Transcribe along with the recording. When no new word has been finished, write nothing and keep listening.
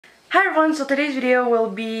Hi everyone, so today's video will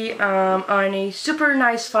be on a super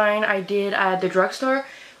nice find I did at the drugstore,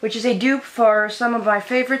 which is a dupe for some of my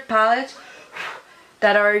favorite palettes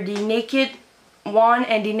that are the Naked 1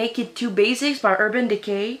 and the Naked 2 Basics by Urban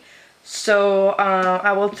Decay. So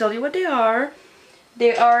I will tell you what they are.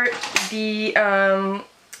 They are the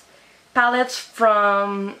palettes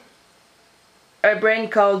from a brand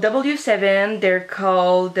called W7. They're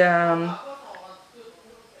called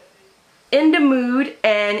In the Mood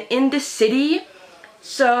and In the City.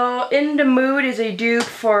 So In the Mood is a dupe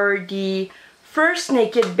for the first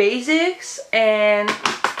Naked Basics, and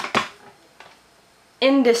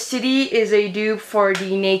In the City is a dupe for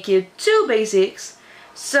the Naked 2 Basics.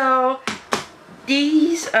 So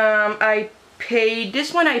these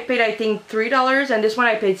this one I paid I think $3 and this one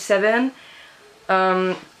I paid $7,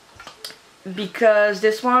 because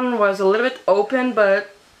this one was a little bit open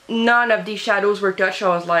but none of these shadows were touched.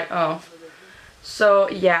 I was like, oh. So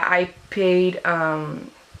yeah, I paid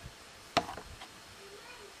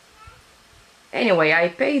anyway, I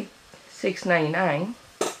paid $6.99,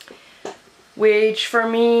 which for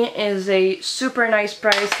me is a super nice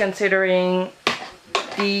price considering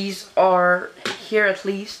these are here at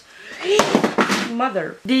least.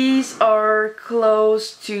 Mother. These are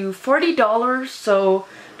close to $40, so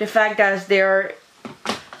the fact that there are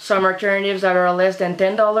some alternatives that are less than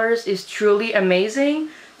 $10 is truly amazing.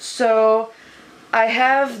 So I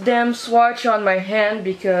have them swatch on my hand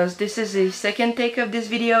because this is the second take of this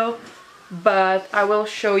video, but I will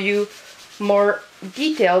show you more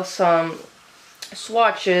detailed some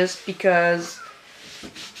swatches because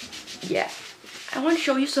yeah, I want to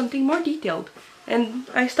show you something more detailed. And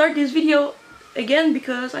I start this video again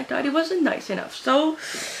because I thought it wasn't nice enough. So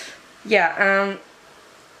yeah,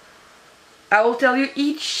 I will tell you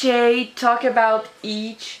each shade, talk about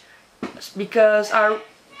each, because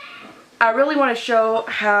I really want to show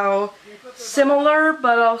how similar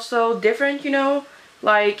but also different, you know.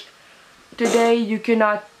 Like today you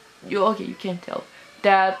can't tell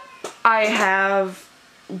that I have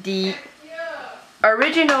the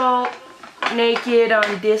original Naked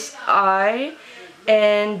on this eye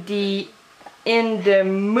and the In the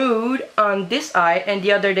Mood on this eye, and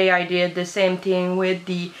the other day I did the same thing with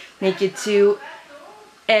the Naked 2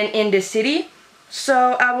 and In the City.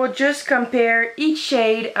 So I will just compare each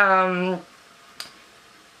shade one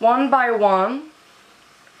by one,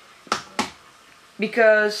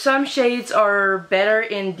 because some shades are better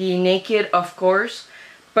in the Naked, of course,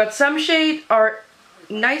 but some shades are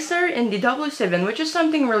nicer in the W7, which is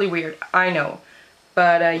something really weird, I know.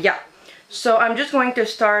 But yeah, so I'm just going to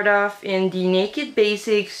start off in the Naked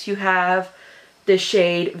Basics. You have the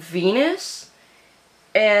shade Venus,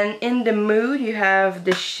 and In the Mood you have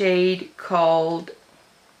the shade called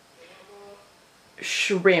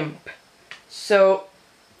Shrimp. So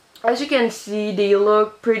as you can see, they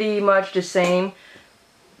look pretty much the same.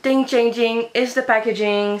 Thing changing is the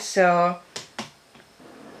packaging. So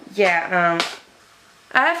yeah,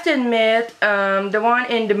 I have to admit, the one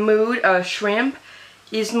In the Mood, Shrimp,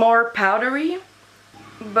 is more powdery,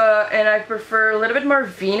 and I prefer a little bit more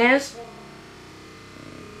Venus,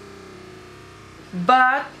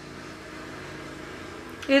 but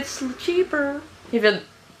it's cheaper. Even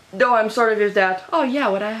though I'm sort of that, oh yeah,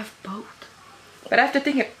 would I have both? But I have to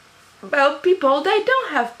think about people that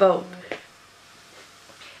don't have both.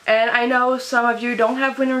 And I know some of you don't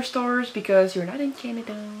have winter stores because you're not in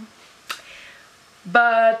Canada.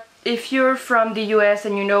 But if you're from the US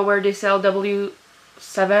and you know where they sell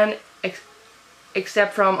W7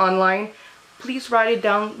 except from online, please write it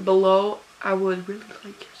down below. I would really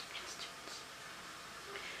like your suggestions.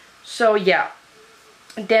 So yeah,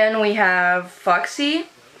 then we have Foxy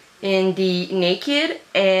in the Naked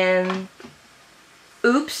and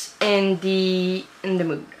Oops in the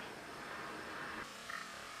Mood.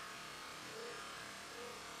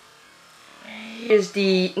 Is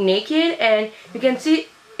the Naked, and you can see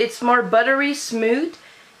it's more buttery smooth,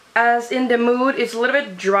 as In the Mood it's a little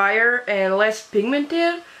bit drier and less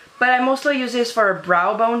pigmented, but I mostly use this for a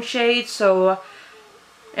brow bone shade, so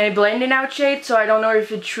a blending out shade, so I don't know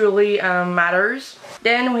if it truly matters.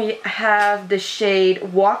 Then we have the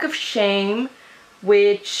shade Walk of Shame,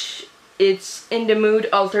 which its In the Mood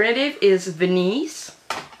alternative is Venice.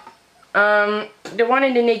 The one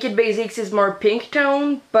in the Naked Basics is more pink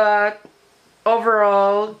tone, but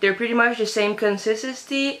overall they're pretty much the same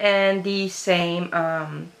consistency and the same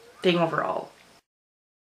thing overall.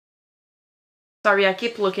 Sorry, I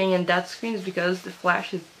keep looking in that screen because the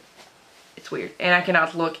flash it's weird and I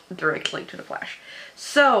cannot look directly to the flash.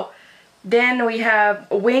 So then we have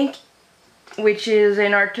Wink, which is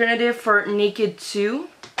an alternative for Naked 2.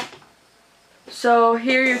 So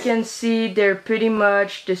here you can see they're pretty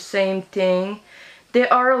much the same thing. They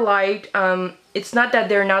are light. It's not that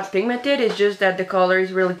they're not pigmented, it's just that the color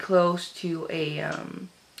is really close to a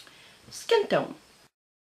skin tone.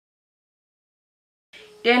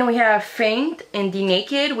 Then we have Faint in the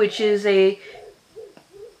Naked, which is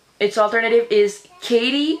its alternative is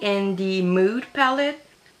Katie in the Mood palette.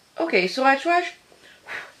 Okay, so I tried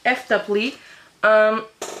F-Tuply.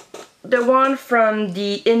 The one from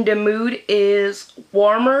the In the Mood is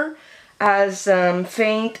warmer, as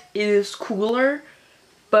Faint is cooler.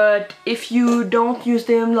 But if you don't use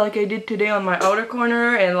them like I did today on my outer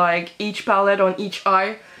corner and like each palette on each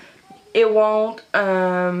eye, it won't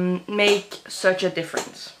make such a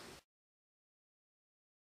difference.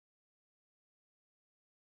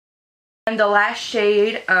 And the last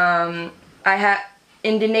shade I have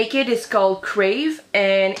in the Naked is called Crave,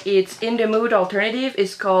 and its In the Mood alternative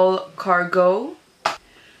is called Cargo.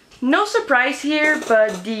 No surprise here,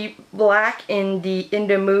 but the black in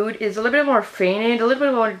the Mood is a little bit more faded, a little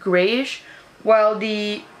bit more grayish, while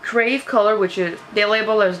the Crave color, which is they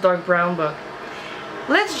label as dark brown, but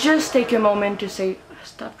let's just take a moment to say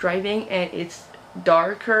stop driving, and it's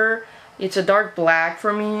darker. It's a dark black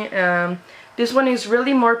for me. This one is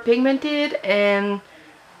really more pigmented,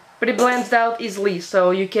 but it blends out easily,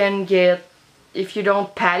 so you can get, if you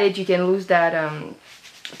don't pat it, you can lose that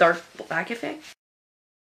dark black effect.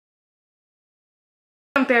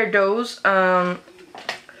 Compare those,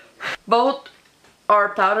 both are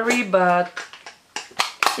powdery, but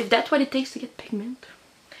if that's what it takes to get pigment.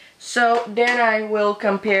 So then I will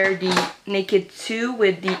compare the Naked 2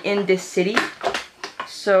 with the In the City.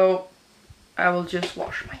 So I will just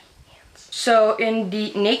wash my hands. So in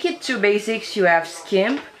the Naked 2 Basics you have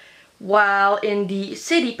Skimp, while in the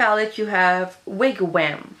City palette you have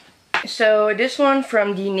Wigwam. So this one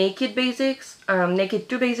from the Naked Basics, Naked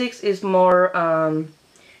 2 Basics is more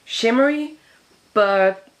shimmery,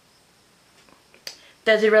 but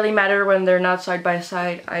does it really matter when they're not side by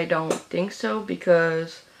side? I don't think so,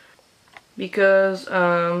 because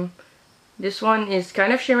this one is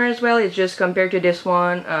kind of shimmery as well. It's just compared to this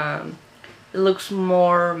one, it looks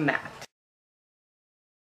more matte.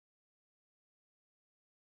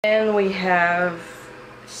 And we have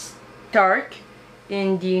Stark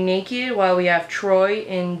in the Naked, while we have Troy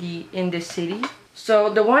in the City.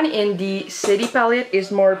 So the one in the City palette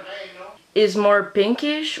is more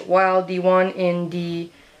pinkish, while the one in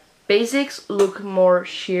the Basics look more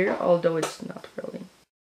sheer, although it's not really.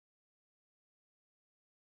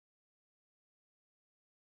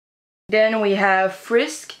 Then we have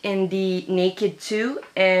Frisk in the Naked 2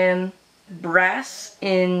 and Brass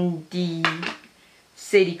in the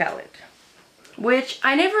City palette. Which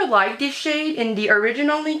I never liked this shade in the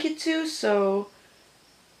original Naked 2, so...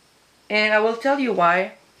 And I will tell you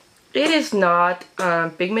why. It is not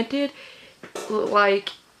pigmented. Like,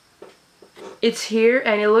 it's here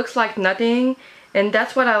and it looks like nothing. And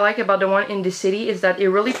that's what I like about the one in the City, is that it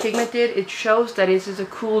really pigmented. It shows that it is a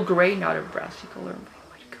cool gray, not a brassy color.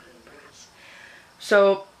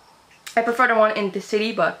 So I prefer the one in the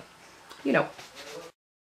City, but you know.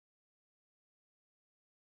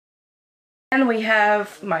 And we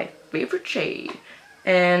have my favorite shade,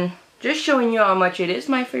 and just showing you how much it is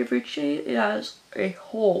my favorite shade, it has a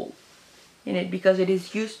hole in it because it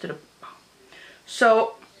is used to the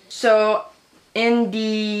so in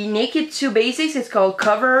the Naked 2 Basics it's called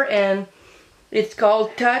Cover, and it's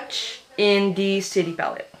called Touch in the City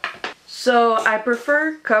palette. So I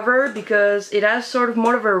prefer Cover because it has sort of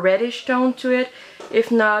more of a reddish tone to it.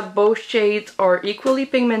 If not, both shades are equally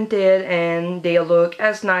pigmented and they look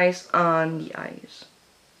as nice on the eyes.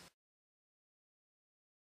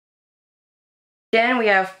 Then we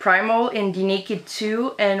have Primal in the Naked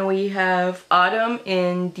 2, and we have Autumn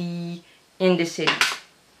in the City.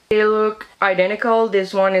 They look identical.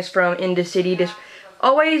 This one is from In the City. This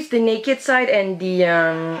always the Naked side and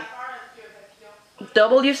the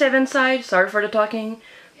W7 side. Sorry for the talking,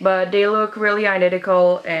 but they look really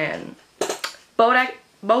identical, and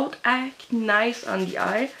both act nice on the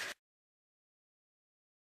eye.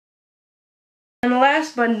 And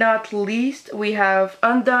last but not least, we have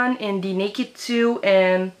Undone in the Naked 2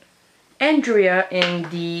 and Andrea in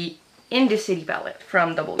the City palette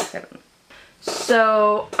from W7.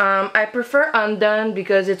 So I prefer Undone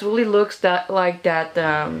because it really looks like that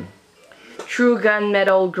true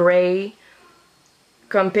gunmetal gray,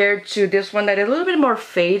 compared to this one that is a little bit more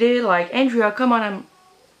faded. Like, Andrea, come on, I'm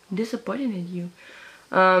disappointed in you.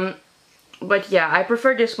 But yeah, I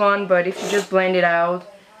prefer this one, but if you just blend it out,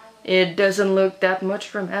 it doesn't look that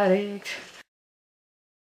much dramatic.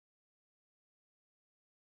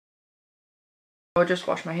 I'll just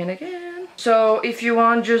wash my hand again. So if you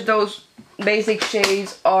want just those basic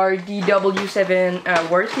shades, are the W7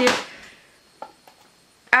 worth it?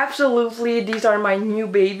 Absolutely, these are my new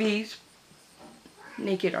babies.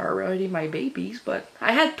 Naked are already my babies, but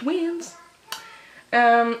I had twins.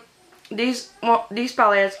 These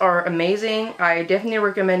palettes are amazing. I definitely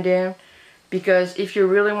recommend them because if you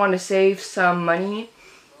really want to save some money,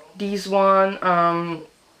 these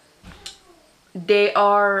they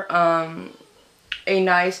are a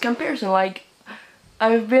nice comparison. Like,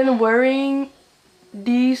 I've been wearing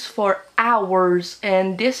these for hours,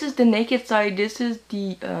 and this is the naked side, this is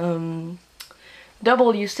the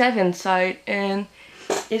W7 side, and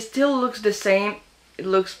it still looks the same. It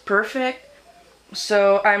looks perfect.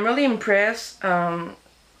 So I'm really impressed.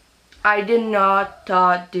 I did not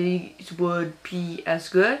thought these would be as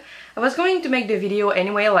good. I was going to make the video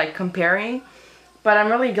anyway, like comparing, but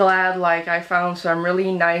I'm really glad like I found some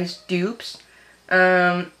really nice dupes.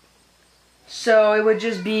 So it would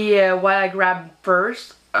just be what I grabbed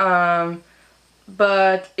first.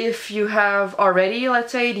 But if you have already,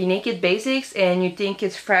 let's say, the Naked Basics and you think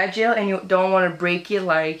it's fragile and you don't want to break it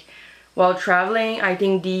like while traveling, I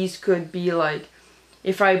think these could be like,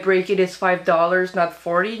 if I break it, it's $5, not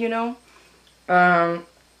 40, you know.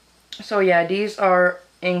 So yeah, these are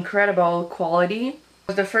incredible quality. It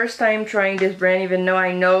was the first time trying this brand, even though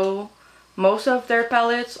I know most of their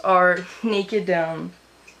palettes are Naked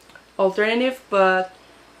alternative, but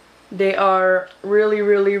they are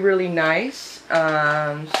really nice.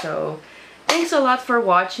 So thanks a lot for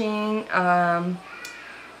watching.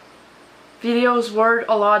 Videos were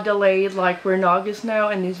a lot delayed, like we're in August now,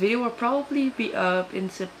 and this video will probably be up in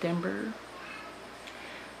September.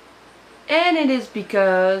 And it is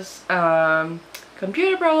because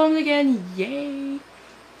computer problems again, yay!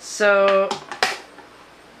 So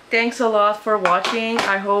thanks a lot for watching.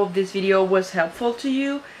 I hope this video was helpful to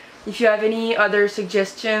you. If you have any other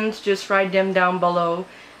suggestions, just write them down below,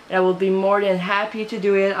 and I will be more than happy to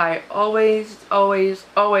do it. I always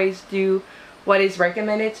do what is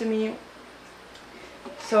recommended to me.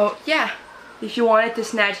 So yeah, if you wanted to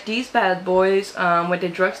snatch these bad boys with the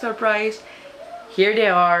drugstore price, here they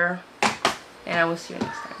are, and I will see you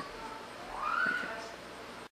next time.